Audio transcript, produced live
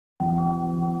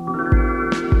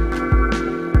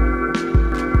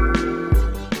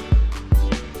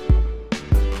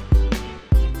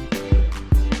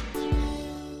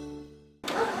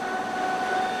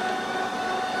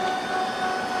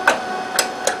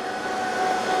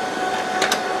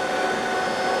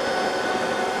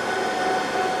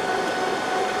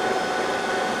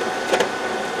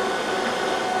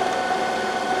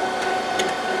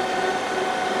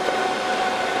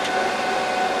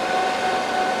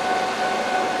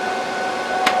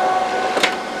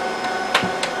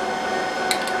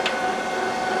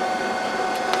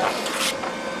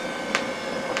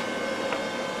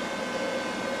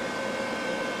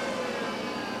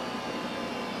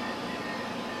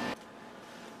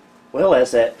Well,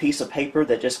 as that piece of paper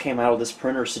that just came out of this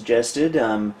printer suggested,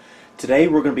 today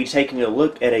we're going to be taking a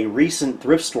look at a recent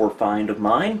thrift store find of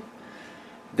mine.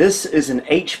 This is an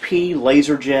HP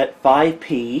LaserJet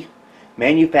 5P,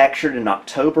 manufactured in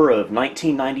October of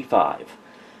 1995.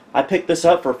 I picked this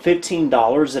up for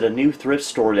 $15 at a new thrift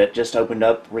store that just opened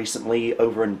up recently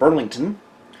over in Burlington.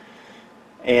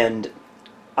 And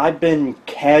I've been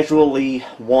casually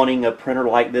wanting a printer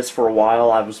like this for a while.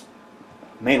 I was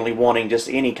mainly wanting just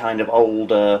any kind of old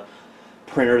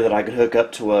printer that I could hook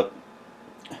up to a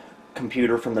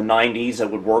computer from the 90s that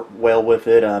would work well with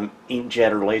it.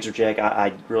 Inkjet or LaserJet,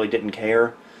 I really didn't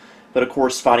care. But of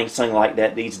course, finding something like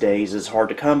that these days is hard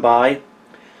to come by.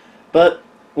 But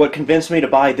what convinced me to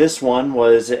buy this one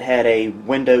was it had a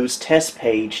Windows test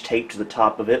page taped to the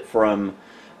top of it from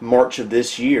March of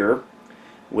this year,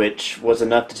 which was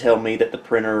enough to tell me that the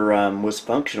printer was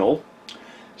functional.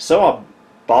 So I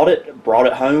bought it, brought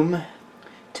it home,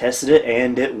 tested it,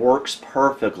 and it works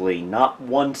perfectly. Not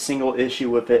one single issue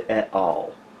with it at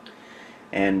all.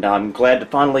 And I'm glad to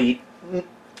finally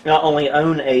not only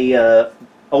own a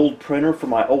old printer for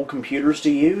my old computers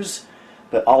to use,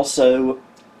 but also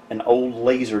an old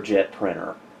LaserJet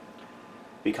printer.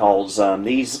 Because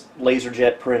these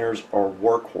LaserJet printers are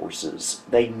workhorses.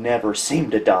 They never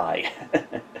seem to die.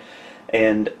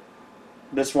 And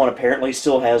this one apparently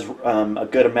still has a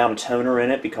good amount of toner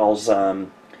in it because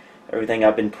everything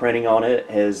I've been printing on it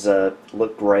has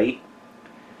looked great.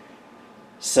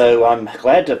 So I'm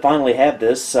glad to finally have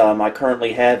this. I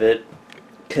currently have it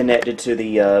connected to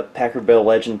the Packard Bell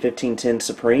Legend 1510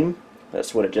 Supreme.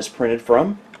 That's what it just printed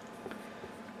from.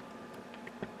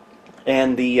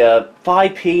 And the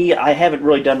 5P, I haven't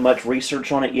really done much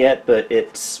research on it yet, but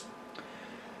it's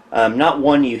not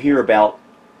one you hear about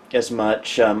as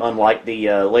much, unlike the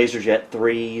LaserJet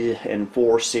 3 and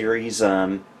 4 series.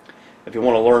 If you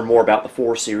want to learn more about the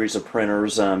 4 series of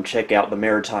printers, check out the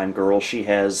Maritime Girl. She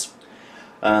has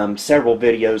several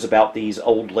videos about these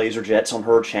old LaserJets on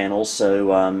her channel,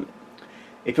 so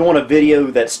if you want a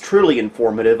video that's truly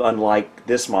informative, unlike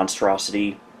this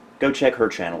monstrosity, go check her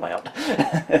channel out.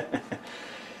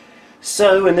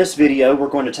 So in this video we're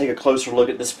going to take a closer look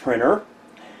at this printer,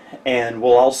 and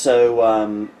we'll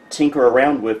also tinker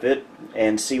around with it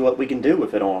and see what we can do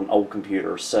with it on an old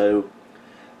computer. So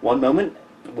one moment,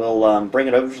 we'll bring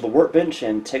it over to the workbench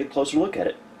and take a closer look at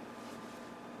it.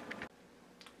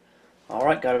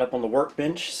 Alright, got it up on the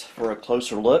workbench for a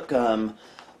closer look.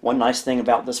 One nice thing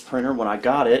about this printer, when I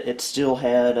got it, it still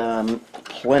had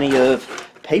plenty of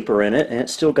paper in it, and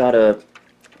it's still got a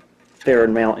fair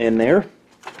amount in there.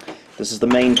 This is the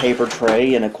main paper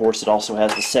tray, and of course it also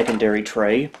has the secondary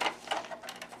tray,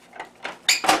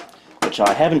 which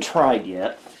I haven't tried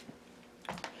yet.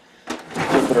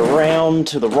 Flip it around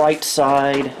to the right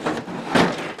side.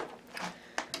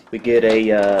 We get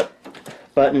a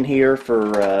button here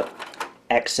for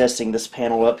accessing this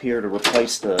panel up here to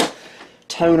replace the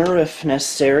toner if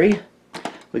necessary.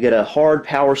 We get a hard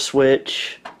power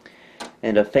switch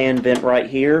and a fan vent right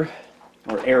here,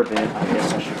 or air vent I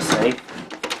guess I should say.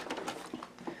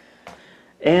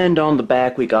 And on the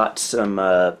back we got some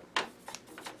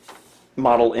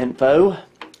model info.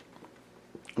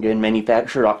 Again,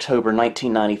 manufactured October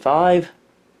 1995.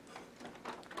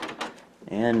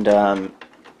 And it's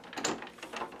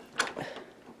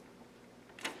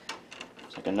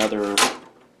like another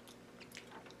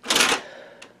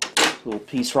little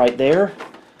piece right there.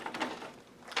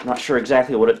 I'm not sure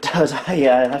exactly what it does.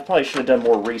 I probably should have done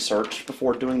more research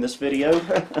before doing this video.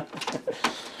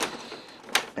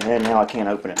 And now I can't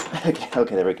open it.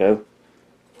 Okay, there we go.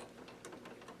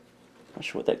 Not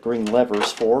sure what that green lever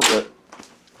is for, but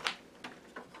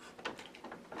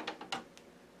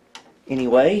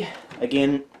anyway,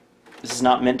 again, this is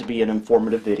not meant to be an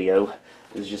informative video.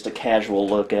 This is just a casual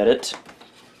look at it.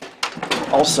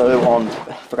 Also, I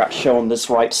forgot to show on this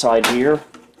right side here,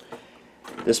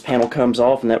 this panel comes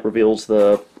off and that reveals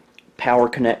the power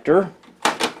connector.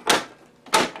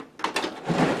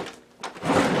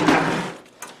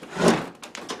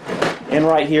 And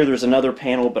right here there's another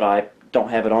panel, but I don't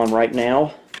have it on right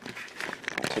now.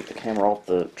 I'll take the camera off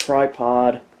the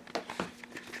tripod.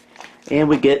 And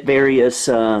we get various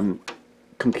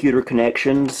computer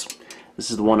connections. This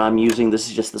is the one I'm using. This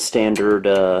is just the standard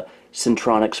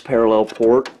Centronics parallel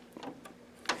port.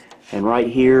 And right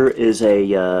here is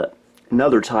a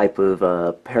another type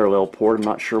of parallel port. I'm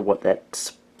not sure what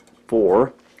that's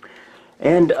for.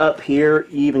 And up here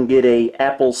you even get a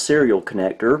Apple serial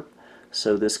connector.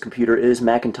 So this computer is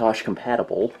Macintosh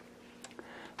compatible,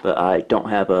 but I don't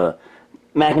have a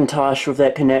Macintosh with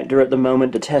that connector at the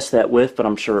moment to test that with, but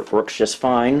I'm sure it works just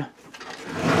fine.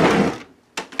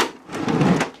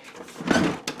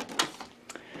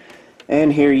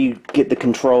 And here you get the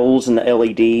controls and the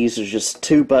LEDs. There's just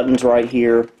two buttons right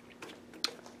here.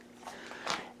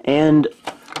 And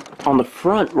on the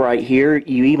front right here,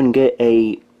 you even get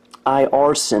a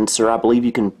IR sensor. I believe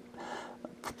you can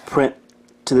print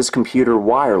to this computer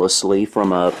wirelessly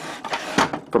from a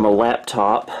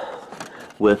laptop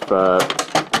with an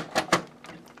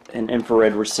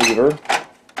infrared receiver.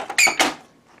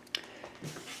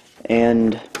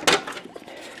 And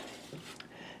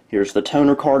here's the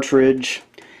toner cartridge.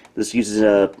 This uses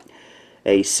a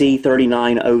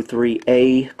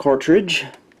C3903A cartridge.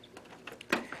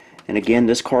 And again,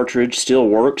 this cartridge still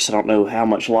works. I don't know how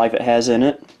much life it has in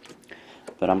it,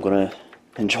 but I'm going to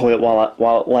enjoy it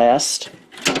while it lasts.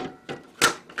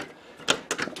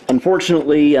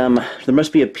 Unfortunately, there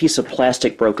must be a piece of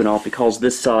plastic broken off because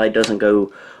this side doesn't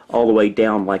go all the way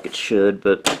down like it should,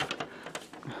 but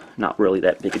not really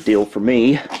that big a deal for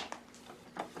me.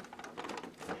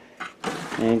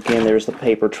 And again, there's the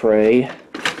paper tray.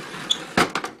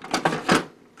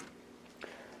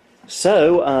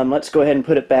 So, let's go ahead and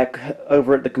put it back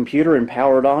over at the computer and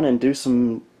power it on and do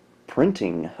some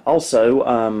printing. Also,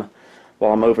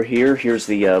 while I'm over here, here's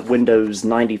the Windows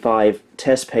 95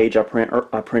 test page I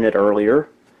printed earlier. You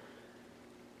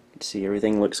can see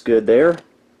everything looks good there.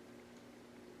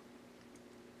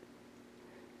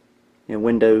 And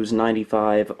Windows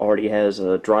 95 already has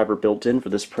a driver built in for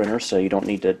this printer, so you don't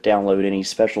need to download any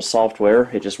special software.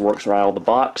 It just works right out of the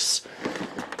box.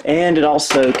 And it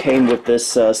also came with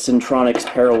this Centronics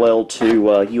parallel to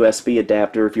USB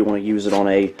adapter if you want to use it on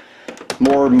a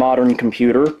more modern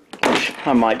computer, which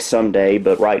I might someday,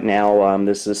 but right now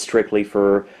this is strictly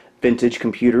for vintage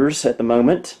computers at the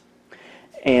moment.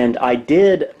 And I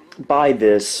did buy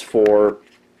this for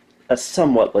a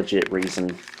somewhat legit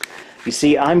reason. You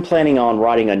see, I'm planning on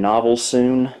writing a novel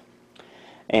soon,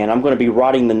 and I'm going to be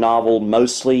writing the novel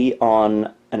mostly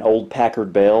on an old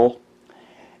Packard Bell.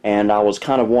 And I was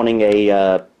kind of wanting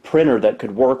a printer that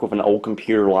could work with an old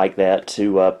computer like that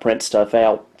to print stuff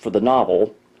out for the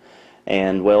novel.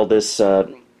 And, well, this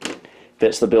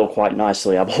fits the bill quite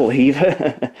nicely, I believe.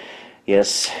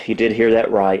 Yes, you did hear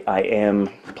that right. I am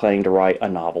planning to write a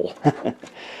novel.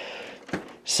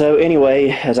 So, anyway,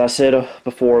 as I said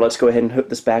before, let's go ahead and hook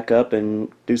this back up and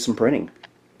do some printing.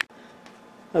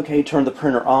 Okay, turn the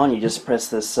printer on. You just press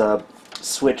this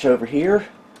switch over here.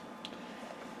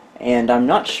 And I'm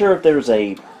not sure if there's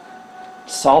a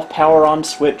soft power on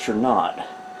switch or not.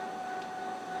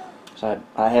 So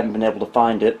I haven't been able to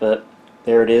find it, but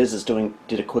there it is.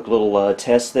 Did a quick little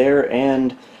test there,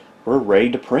 and we're ready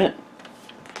to print.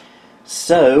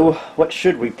 So, what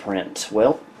should we print?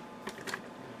 Well,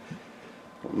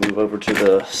 we'll move over to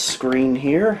the screen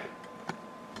here.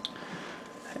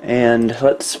 And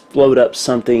let's load up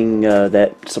something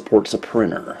that supports a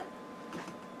printer.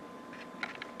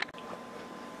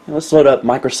 Let's load up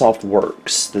Microsoft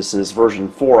Works. This is version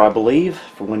 4, I believe,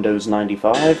 for Windows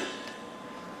 95.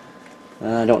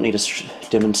 I don't need a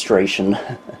demonstration.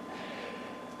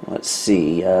 Let's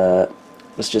see.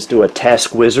 Let's just do a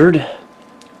task wizard.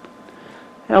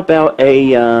 How about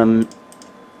a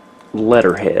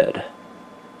letterhead?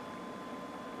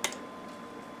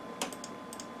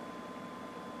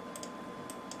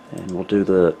 And we'll do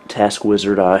the task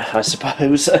wizard, I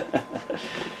suppose.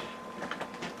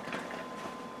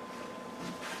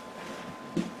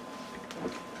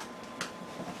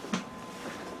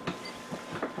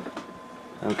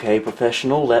 Okay,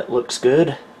 professional, that looks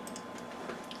good.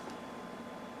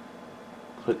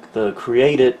 Click the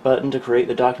Create It button to create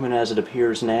the document as it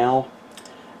appears now.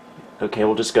 Okay,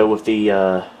 we'll just go with the,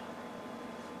 I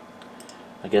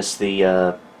guess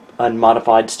the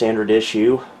unmodified standard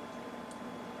issue.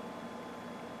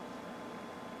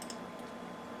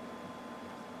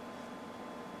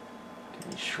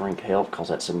 Okay, shrink help, because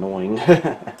that's annoying.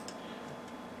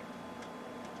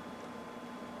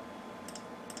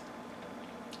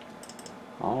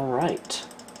 Alright.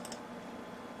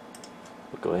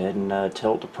 We'll go ahead and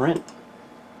tell it to print.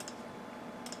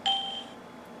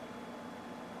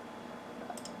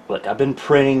 Look, I've been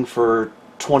printing for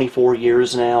 24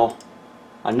 years now.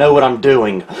 I know what I'm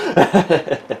doing.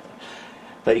 But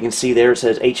you can see there it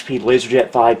says HP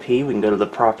LaserJet 5P. We can go to the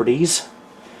properties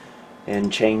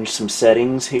and change some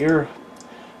settings here.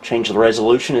 Change the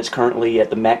resolution. It's currently at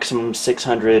the maximum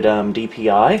 600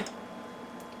 DPI.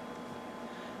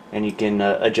 And you can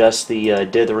adjust the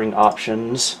dithering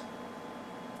options.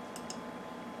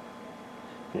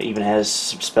 It even has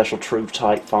some special true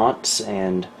type fonts,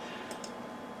 and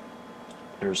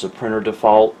there's a printer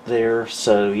default there.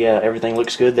 So yeah, everything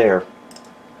looks good there.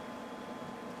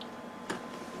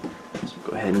 So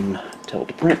go ahead and tell it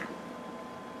to print.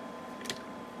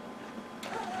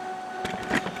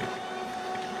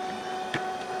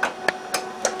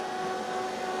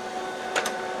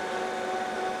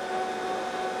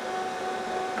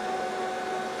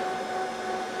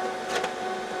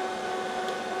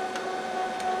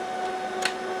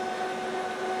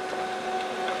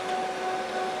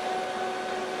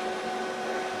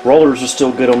 Rollers are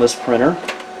still good on this printer.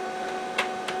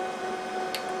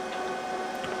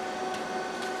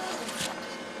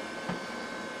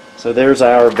 So there's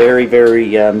our very,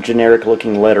 very generic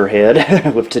looking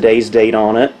letterhead with today's date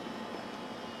on it.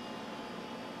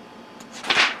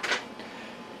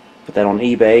 Put that on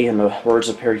eBay in the words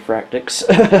of Perry Fractics.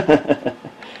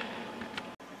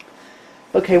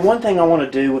 Okay, one thing I want to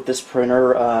do with this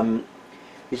printer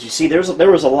is, you see, there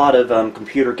was a lot of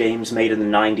computer games made in the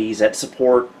 90s that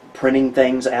support printing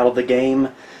things out of the game,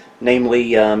 namely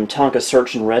Tonka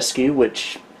Search and Rescue,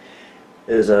 which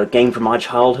is a game from my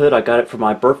childhood. I got it for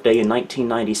my birthday in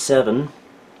 1997.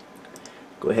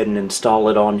 Go ahead and install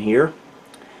it on here.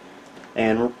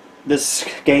 And this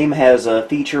game has a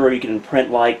feature where you can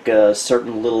print like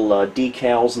certain little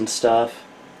decals and stuff.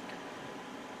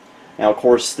 Now, of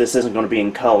course, this isn't going to be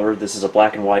in color. This is a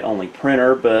black and white only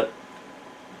printer, but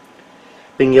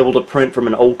being able to print from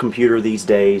an old computer these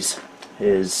days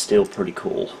is still pretty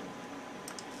cool.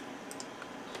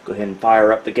 Go ahead and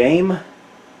fire up the game.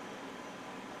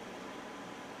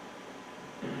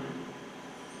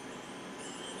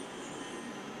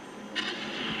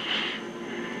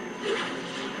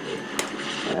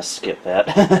 Let's skip that.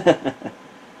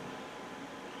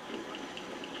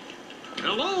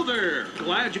 Hello there.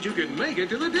 Glad that you can make it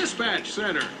to the dispatch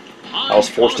center. I was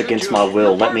forced against my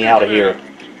will. Let me out of here.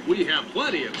 We have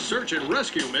plenty of search and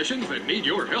rescue missions that need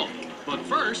your help. But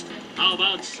first, how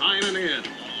about signing in?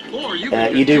 Or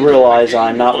you do realize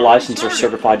I'm not licensed or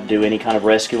certified to do any kind of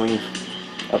rescuing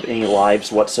of any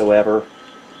lives whatsoever.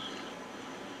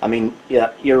 I mean,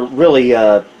 yeah, you're really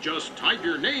just type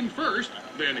your name first,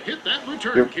 then hit that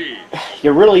return key.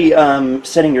 You're really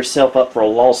setting yourself up for a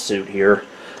lawsuit here.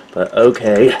 But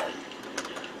okay.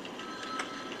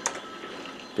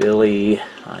 Billy,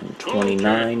 I'm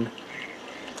 29.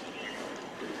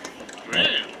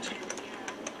 Okay.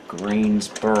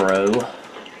 Greensboro.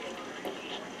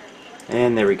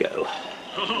 And there we go.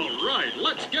 All right,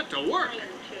 let's get to work.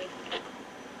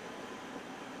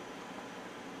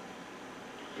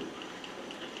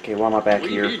 Okay, why am I back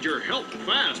here? We need your help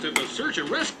fast in the search and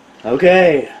rescue.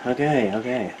 Okay.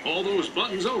 All those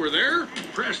buttons over there,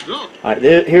 press them. Alright,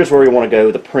 here's where we want to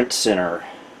go, the print center.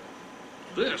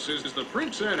 This is the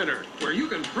print center, where you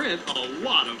can print a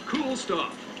lot of cool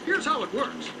stuff. Here's how it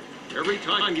works. Every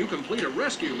time you complete a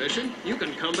rescue mission, you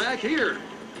can come back here.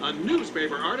 A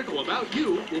newspaper article about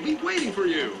you will be waiting for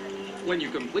you. When you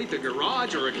complete the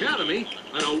garage or academy,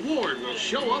 an award will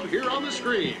show up here on the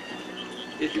screen.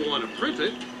 If you want to print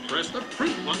it, press the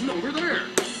print button over there.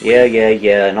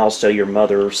 Yeah, and also your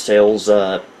mother sells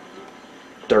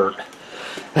dirt.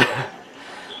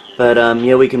 But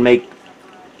yeah, we can make,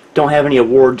 don't have any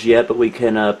awards yet, but we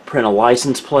can print a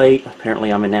license plate.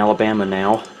 Apparently I'm in Alabama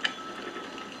now.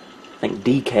 I think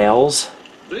decals.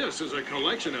 This is a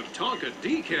collection of Tonka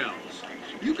decals.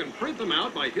 You can print them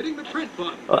out by hitting the print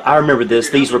button. I remember this.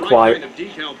 These required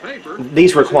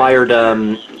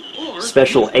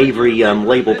special Avery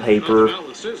label paper,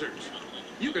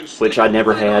 which I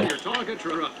never had.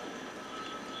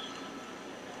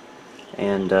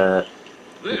 And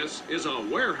this is a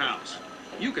warehouse.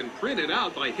 You can print it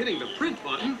out by hitting the print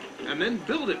button and then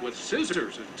build it with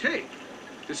scissors and tape.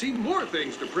 To see more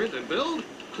things to print and build,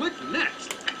 click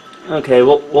next. Okay,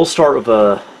 we'll start with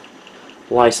a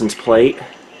license plate.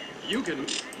 You can.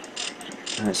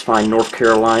 Let's find North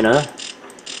Carolina.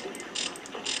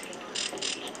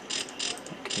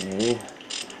 Okay.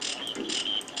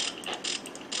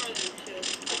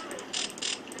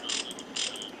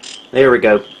 There we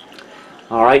go.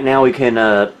 Alright, now we can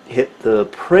hit the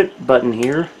print button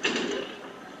here.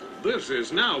 This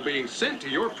is now being sent to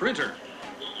your printer.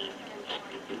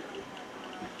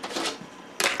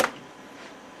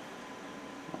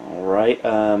 Alright,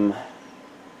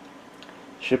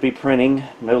 should be printing.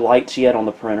 No lights yet on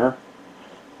the printer.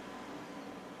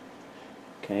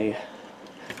 Okay,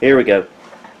 here we go.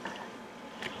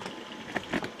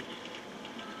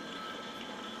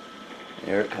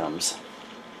 There it comes.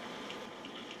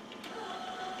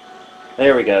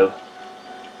 There we go.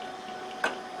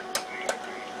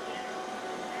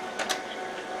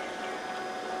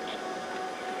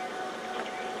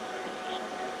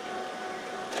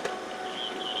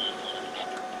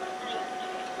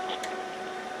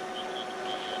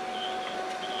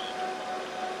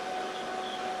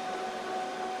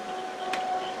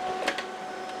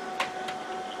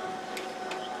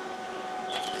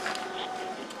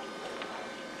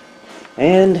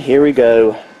 And here we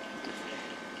go.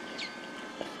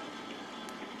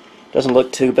 Doesn't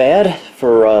look too bad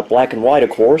for black and white,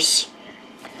 of course.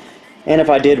 And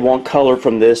if I did want color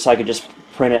from this, I could just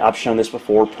print it. I've shown this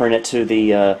before. Print it to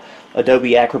the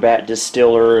Adobe Acrobat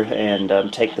distiller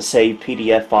and take the saved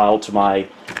PDF file to my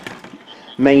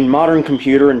main modern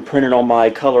computer and print it on my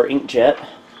color inkjet.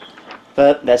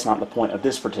 But that's not the point of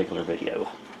this particular video.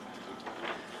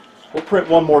 We'll print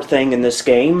one more thing in this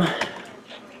game,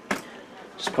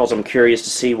 just because I'm curious to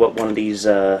see what one of these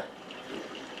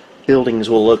buildings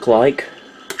will look like.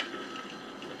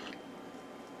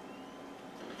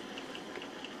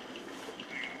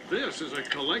 This is a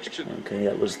collection. Okay,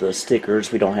 that was the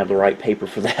stickers. We don't have the right paper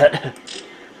for that.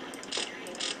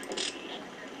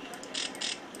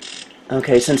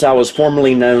 Okay, since I was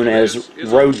formerly known as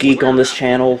Road Geek on this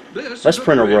channel, let's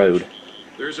print a road.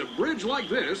 There's a bridge like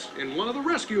this in one of the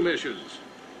rescue missions.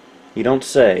 You don't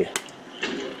say.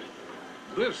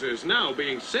 This is now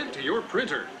being sent to your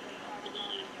printer.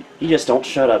 You just don't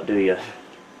shut up, do you?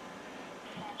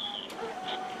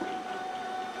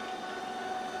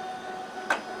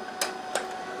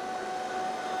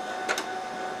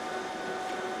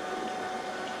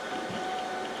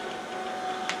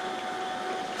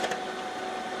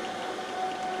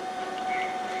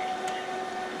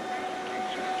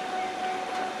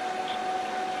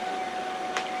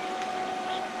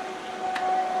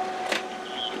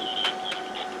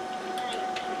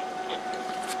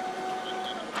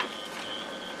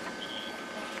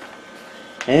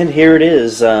 And here it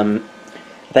is. I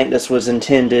think this was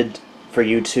intended for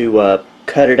you to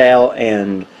cut it out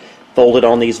and fold it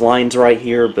on these lines right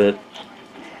here, but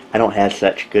I don't have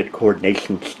such good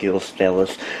coordination skills,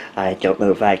 fellas. I don't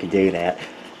know if I could do that.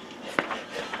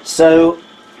 So,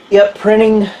 yep,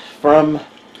 printing from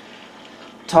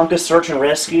Tonka Search and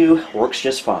Rescue works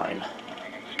just fine.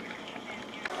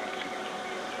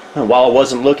 And while I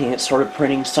wasn't looking, it started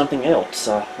printing something else.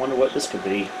 I wonder what this could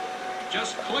be.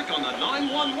 Just click on the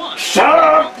 911. Shut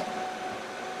up!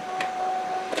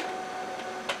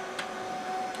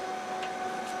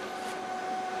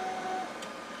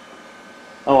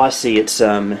 Oh, I see. It's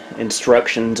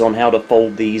instructions on how to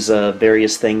fold these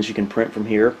various things you can print from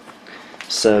here.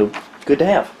 So, good to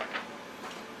have.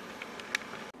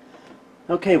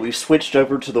 Okay, we've switched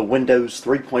over to the Windows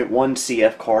 3.1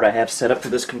 CF card I have set up for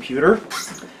this computer.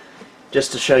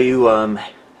 Just to show you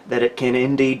that it can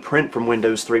indeed print from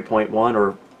Windows 3.1,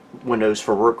 or Windows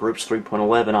for Workgroups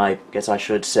 3.11, I guess I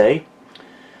should say.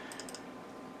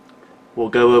 We'll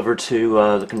go over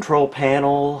to the control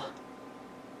panel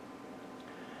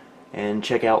and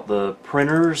check out the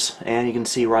printers, and you can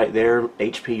see right there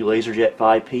HP LaserJet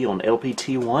 5P on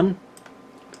LPT1.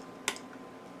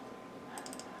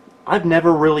 I've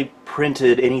never really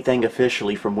printed anything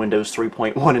officially from Windows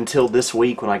 3.1 until this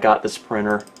week when I got this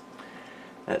printer.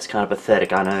 That's kind of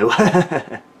pathetic, I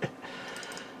know.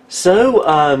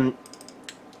 So,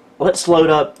 let's load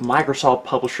up Microsoft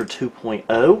Publisher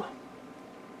 2.0.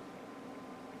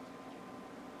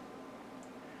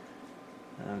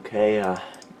 Okay,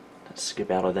 let's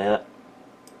skip out of that.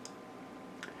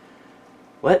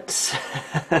 Let's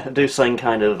do something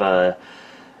kind of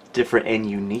different and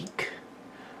unique.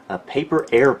 A paper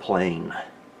airplane.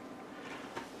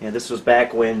 Yeah, this was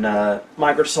back when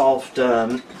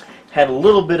Microsoft had a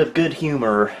little bit of good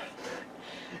humor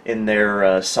in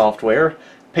their software.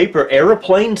 Paper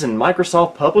airplanes in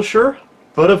Microsoft Publisher?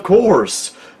 But of course!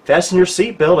 Fasten your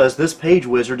seatbelt as this Page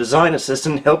Wizard design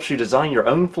assistant helps you design your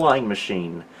own flying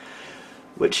machine.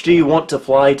 Which do you want to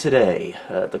fly today?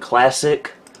 The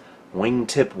Classic,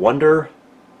 Wingtip Wonder,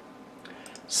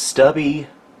 Stubby,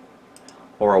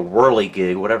 or a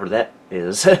Whirligig, whatever that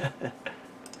is.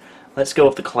 Let's go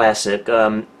with the Classic.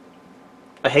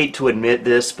 I hate to admit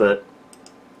this, but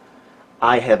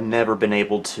I have never been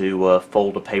able to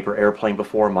fold a paper airplane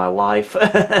before in my life.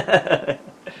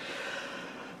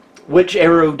 Which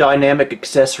aerodynamic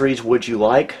accessories would you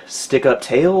like? Stick-up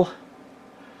tail?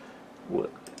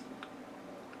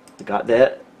 Got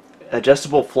that.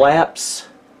 Adjustable flaps?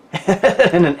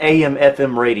 And an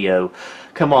AM/FM radio.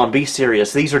 Come on, be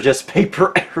serious. These are just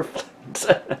paper airplanes.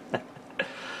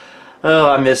 Oh,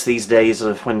 I miss these days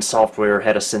of when software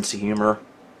had a sense of humor.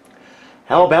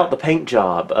 How about the paint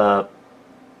job?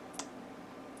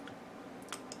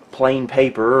 Plain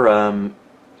paper,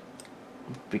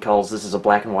 because this is a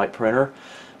black and white printer.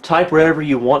 Type wherever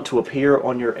you want to appear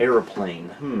on your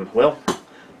airplane. Well, what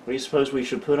do you suppose we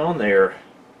should put on there?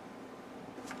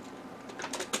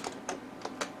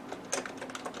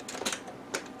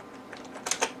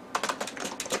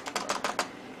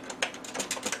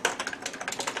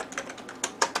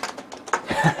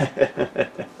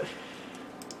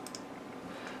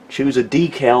 Choose a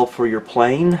decal for your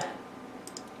plane.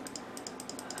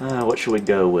 What should we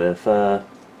go with? Again,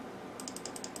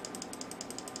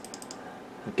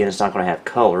 it's not going to have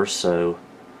colors, so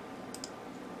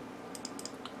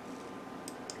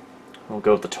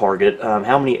go with the target.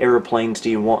 How many airplanes do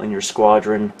you want in your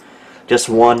squadron? Just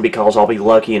one, because I'll be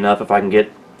lucky enough if I can get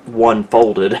one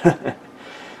folded.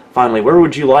 Finally, where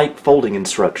would you like folding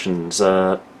instructions?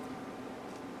 On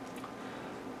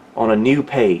a new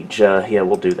page. Yeah,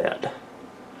 we'll do that.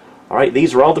 Alright,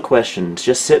 these are all the questions.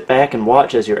 Just sit back and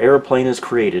watch as your airplane is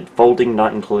created. Folding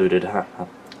not included. I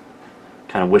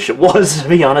kind of wish it was, to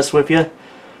be honest with you.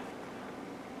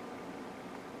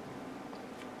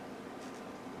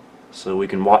 So we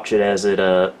can watch it as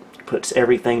it puts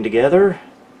everything together.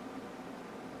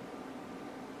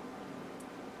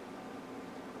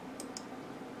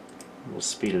 We'll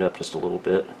speed it up just a little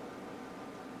bit.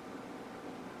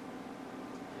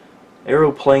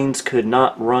 Aeroplanes could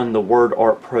not run the word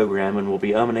art program and will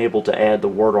be unable to add the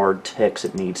word art text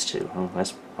it needs to. Oh,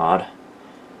 that's odd.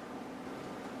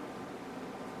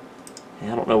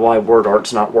 Yeah, I don't know why word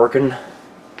art's not working.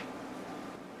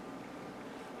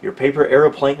 Your paper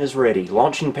aeroplane is ready.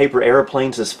 Launching paper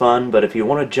airplanes is fun, but if you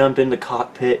want to jump in the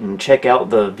cockpit and check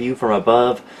out the view from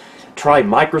above, try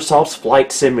Microsoft's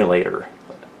Flight Simulator.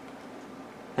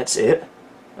 That's it?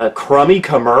 A crummy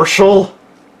commercial?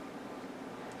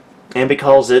 And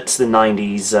because it's the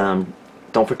 90s,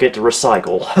 don't forget to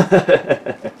recycle.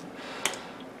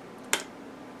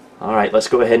 Alright, let's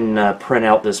go ahead and print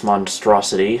out this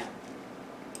monstrosity.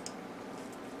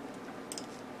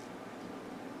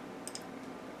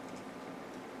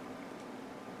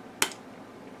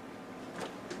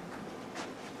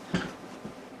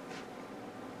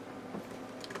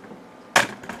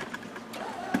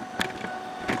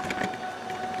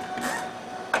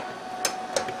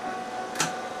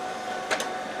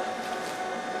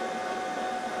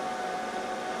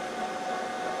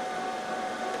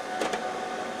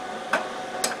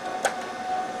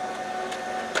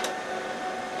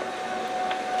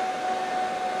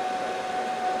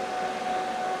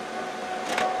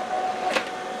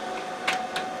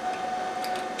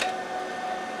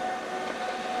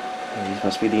 These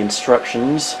must be the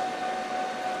instructions.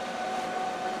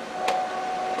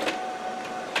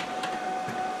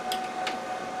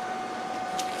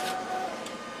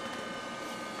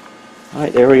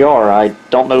 Alright, there we are. I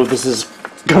don't know if this is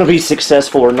going to be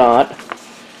successful or not.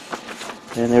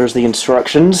 And there's the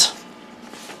instructions.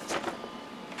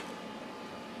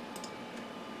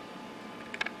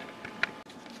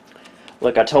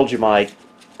 Look, I told you my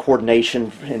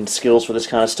coordination and skills for this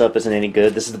kind of stuff isn't any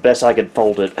good. This is the best I could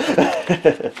fold it.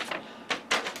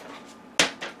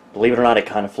 Believe it or not, it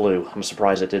kind of flew. I'm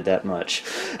surprised it did that much.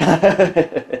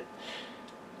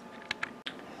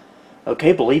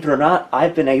 Okay, believe it or not,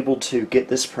 I've been able to get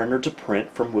this printer to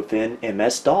print from within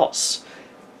MS-DOS.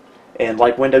 And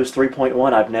like Windows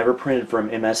 3.1, I've never printed from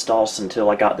MS-DOS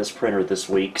until I got this printer this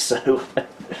week, so...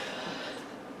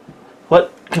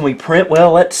 What can we print?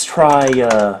 Well, let's try,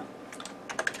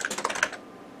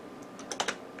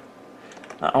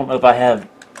 I don't know if I have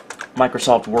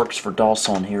Microsoft Works for DOS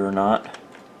on here or not.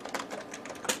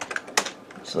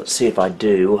 So let's see if I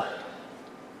do.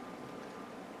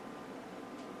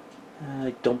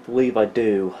 I don't believe I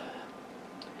do.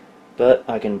 But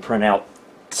I can print out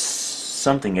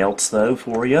something else though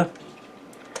for you.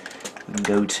 We can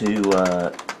go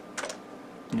to,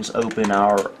 just open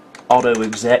our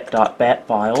autoexec.bat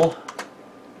file.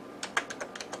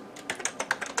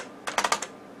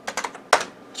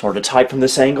 It's hard to type from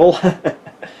this angle.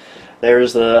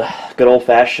 There's the good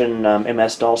old-fashioned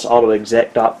MS-DOS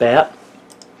autoexec.bat.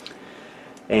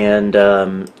 And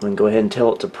we can go ahead and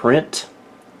tell it to print.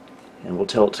 And we'll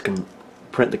tell it to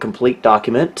print the complete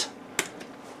document.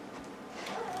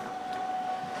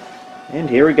 And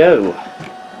here we go.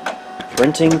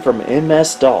 Printing from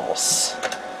MS-DOS.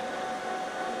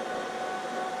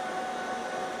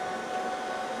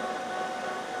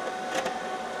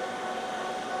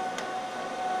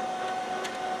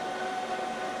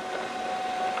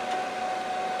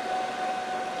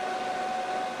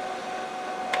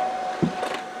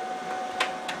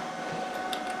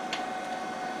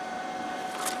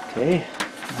 Okay,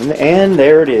 and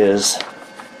there it is.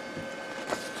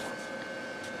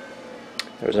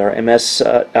 There's our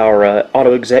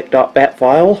autoexec.bat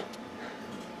file.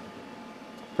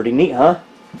 Pretty neat, huh?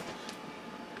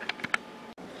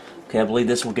 Okay, I believe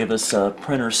this will give us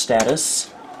printer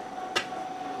status,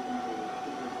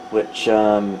 which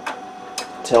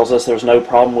tells us there's no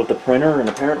problem with the printer, and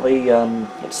apparently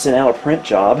it sent out a print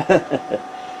job.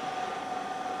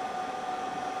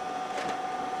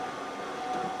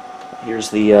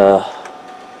 Here's the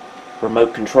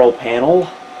remote control panel,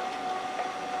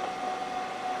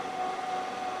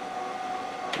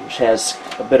 which has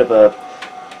a bit of a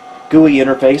GUI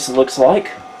interface, it looks like.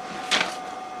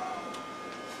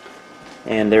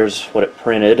 And there's what it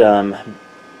printed.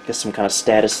 Guess some kind of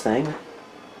status thing.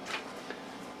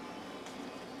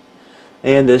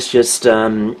 And this just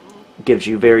gives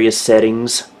you various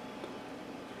settings,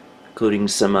 including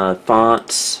some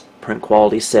fonts, print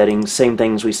quality settings, same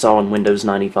things we saw in Windows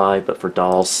 95 but for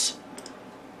DOS.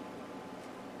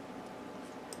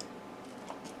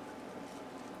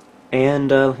 And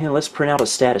let's print out a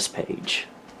status page.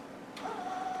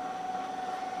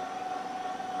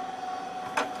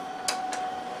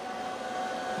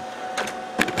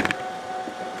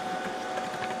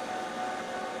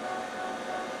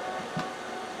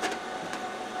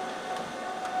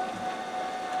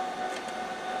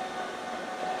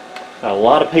 Got a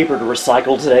lot of paper to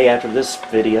recycle today after this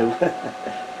video.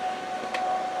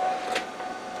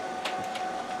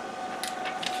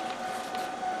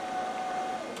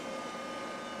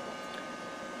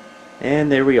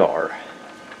 And there we are.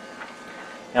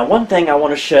 Now, one thing I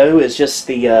want to show is just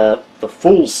the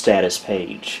full status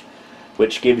page,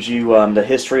 which gives you the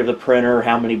history of the printer,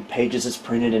 how many pages it's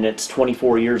printed in its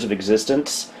 24 years of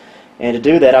existence. And to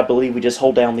do that, I believe we just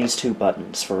hold down these two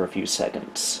buttons for a few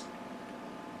seconds.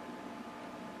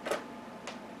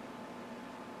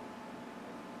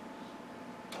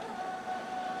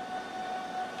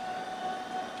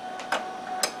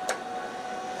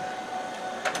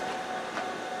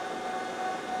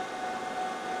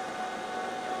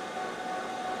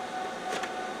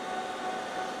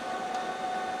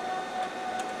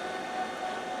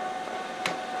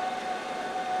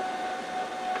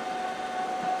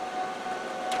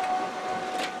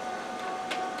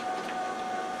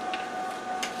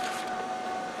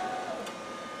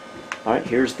 Alright,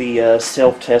 here's the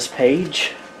self-test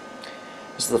page.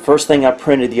 This is the first thing I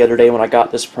printed the other day when I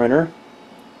got this printer.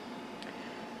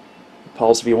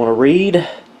 Pause if you want to read.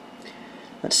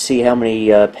 Let's see how many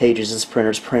pages this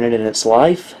printer's printed in its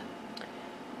life.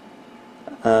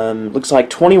 Looks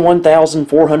like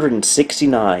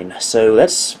 21,469. So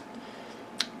that's...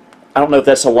 I don't know if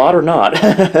that's a lot or not.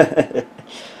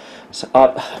 So,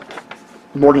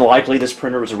 more than likely this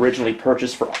printer was originally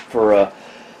purchased for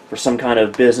some kind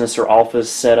of business or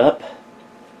office setup.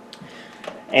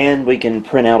 And we can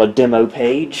print out a demo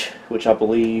page, which I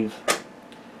believe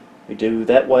we do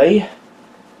that way.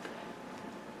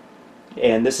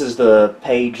 And this is the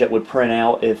page that would print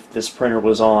out if this printer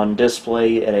was on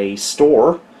display at a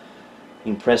store.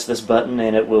 You can press this button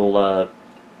and it will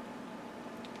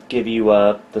give you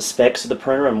the specs of the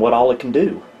printer and what all it can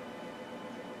do.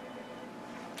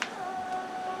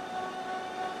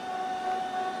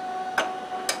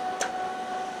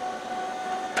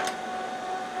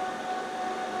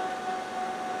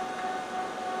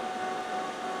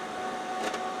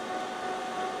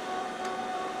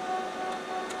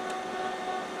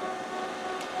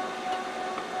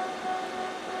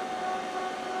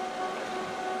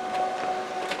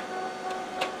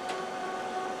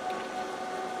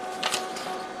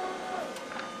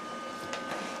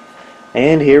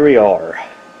 And here we are,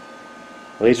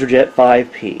 LaserJet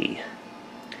 5P.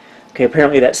 Okay,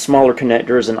 apparently that smaller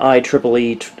connector is an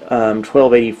IEEE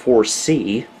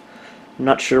 1284C. I'm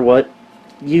not sure what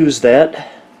used that.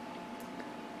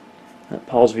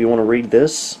 Pause if you want to read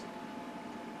this.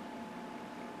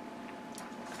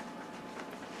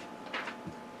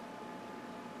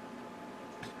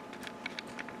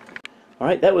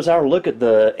 Alright, that was our look at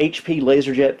the HP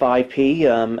LaserJet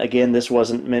 5P. Again, this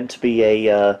wasn't meant to be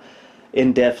a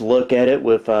in-depth look at it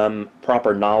with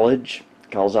proper knowledge,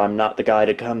 because I'm not the guy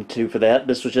to come to for that.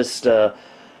 This was just a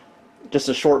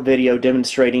short video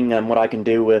demonstrating what I can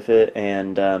do with it,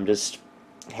 and just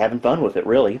having fun with it,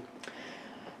 really.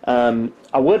 I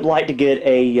would like to get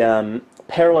a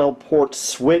parallel port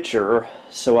switcher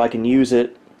so I can use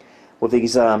it with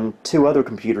these two other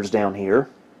computers down here,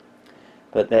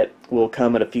 but that will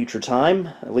come at a future time.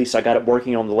 At least I got it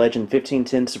working on the Legend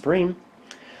 1510 Supreme.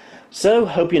 So,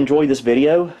 hope you enjoyed this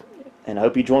video, and I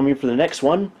hope you join me for the next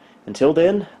one. Until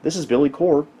then, this is Billy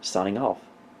Core, signing off.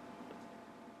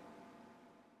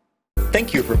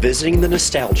 Thank you for visiting the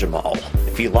Nostalgia Mall.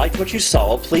 If you liked what you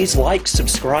saw, please like,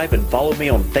 subscribe, and follow me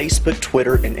on Facebook,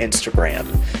 Twitter, and Instagram.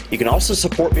 You can also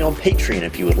support me on Patreon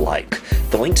if you would like.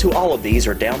 The link to all of these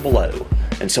are down below.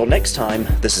 Until next time,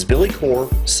 this is Billy Core,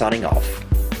 signing off.